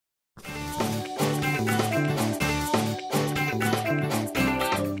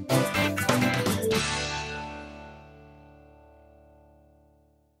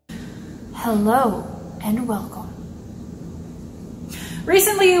Hello and welcome.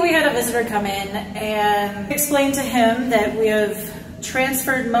 Recently we had a visitor come in and explain to him that we have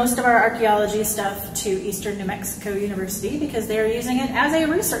transferred most of our archaeology stuff to Eastern New Mexico University because they are using it as a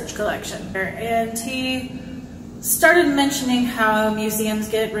research collection. And he started mentioning how museums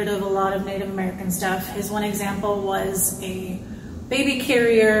get rid of a lot of Native American stuff. His one example was a baby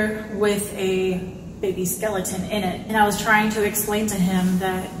carrier with a baby skeleton in it. And I was trying to explain to him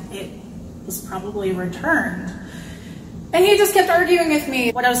that it was probably returned. And he just kept arguing with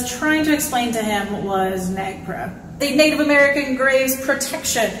me. What I was trying to explain to him was NAGPRA, the Native American Graves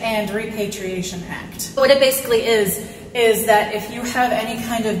Protection and Repatriation Act. What it basically is that if you have any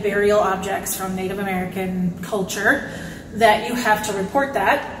kind of burial objects from Native American culture, that you have to report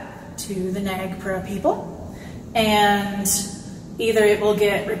that to the NAGPRA people, and either it will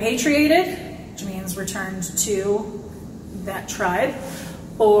get repatriated, which means returned to that tribe,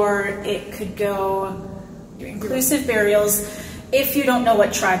 or it could go inclusive burials if you don't know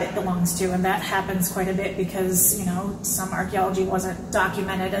what tribe it belongs to, and that happens quite a bit because, you know, some archaeology wasn't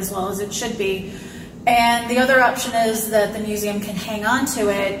documented as well as it should be. And the other option is that the museum can hang on to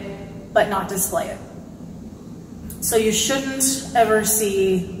it but not display it. So you shouldn't ever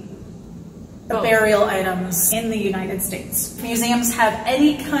see burial items in the United States. If museums have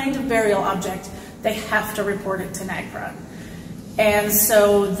any kind of burial object, they have to report it to NAGPRA. And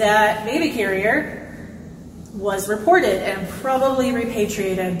so that baby carrier was reported and probably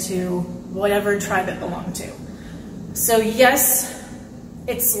repatriated to whatever tribe it belonged to. So yes,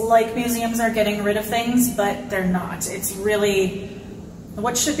 it's like museums are getting rid of things, but they're not. It's really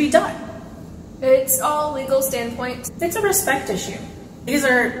what should be done. It's all legal standpoint. It's a respect issue. These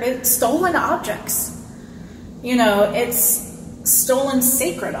are stolen objects. You know, it's stolen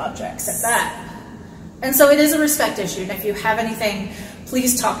sacred objects at that. And so it is a respect issue. And if you have anything,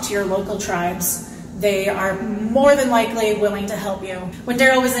 please talk to your local tribes. They are more than likely willing to help you. When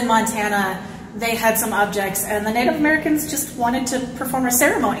Daryl was in Montana, they had some objects, and the Native Americans just wanted to perform a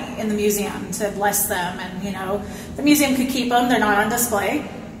ceremony in the museum to bless them. And, you know, the museum could keep them. They're not on display.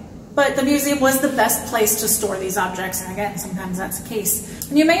 But the museum was the best place to store these objects. And again, sometimes that's the case.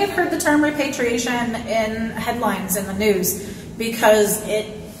 And you may have heard the term repatriation in headlines in the news because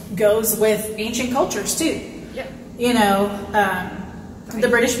it goes with ancient cultures too. Yeah. You know, the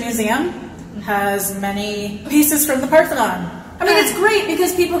British Museum has many pieces from the Parthenon. I mean, it's great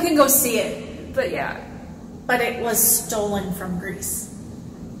because people can go see it. But yeah. But it was stolen from Greece.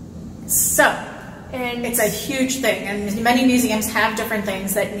 So, and it's a huge thing. And many museums have different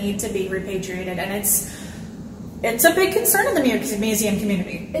things that need to be repatriated. And it's a big concern in the museum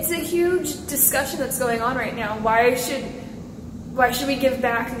community. It's a huge discussion that's going on right now. Why should we give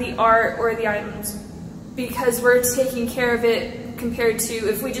back the art or the items? Because we're taking care of it compared to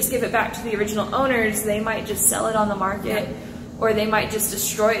if we just give it back to the original owners, they might just sell it on the market, or they might just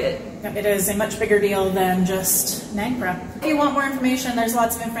destroy it. It is a much bigger deal than just NAGPRA. If you want more information, there's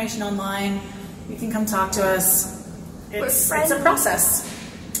lots of information online. You can come talk to us. It's a process,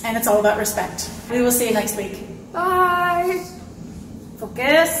 and it's all about respect. We will see you next week. Bye.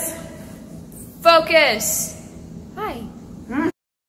 Focus. Focus. Hi.